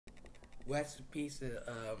rest in peace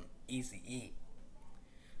of Eazy E.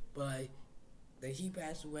 But that he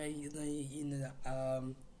passed away,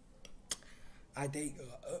 I think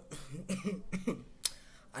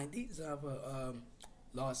I think it's out of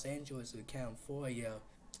Los Angeles or California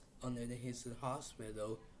under his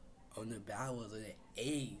hospital on the battle of the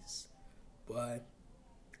AIDS. But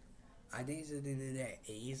I think it's in that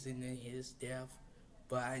AIDS and then his death.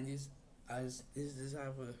 But this is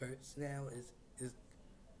how it hurts now. Is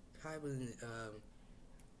kind of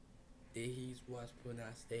that he was put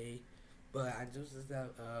on stage. But I just that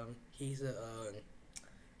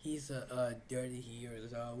he's a 30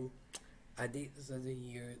 years old. I think this is a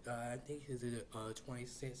year. I think it's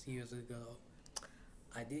 26 years ago.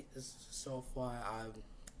 I think this so far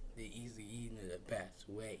the Eazy E in the best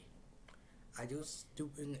way. I just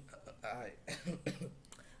stupid.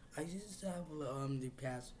 I just have the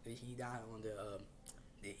past that he died on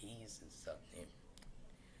the East and something,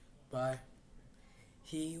 but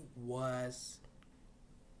he was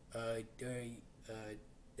dirty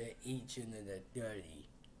the agent of the dirty.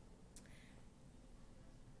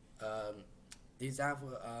 Um, this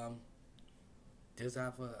alpha this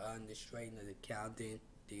alpha on the strain of the Captain,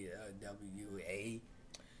 the WA.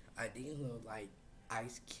 I think he was like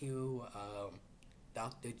Ice Cube,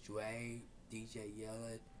 Dr. Dre, DJ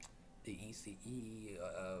Yella, the ECE,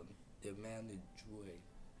 the Man of Dre.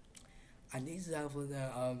 And these are for the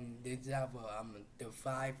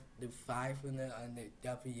five from the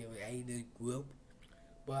WA the group.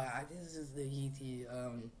 But I just is the ET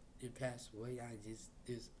the passed away. I just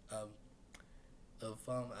this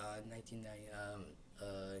from 1999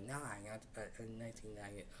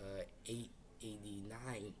 1998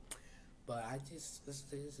 89. But I just this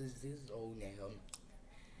is old now.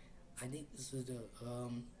 I think this is the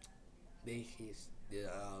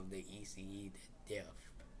ECE the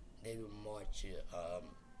death. They were March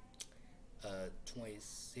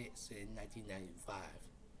 26 in 1995.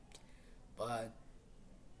 But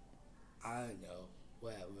I don't know,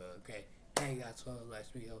 whatever. Okay. Hey guys, so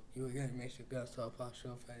last video, you were gonna make sure guys talk about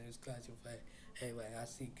show fans, guys, your fan. Anyway, I'll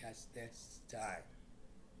see you guys next time.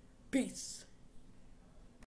 Peace.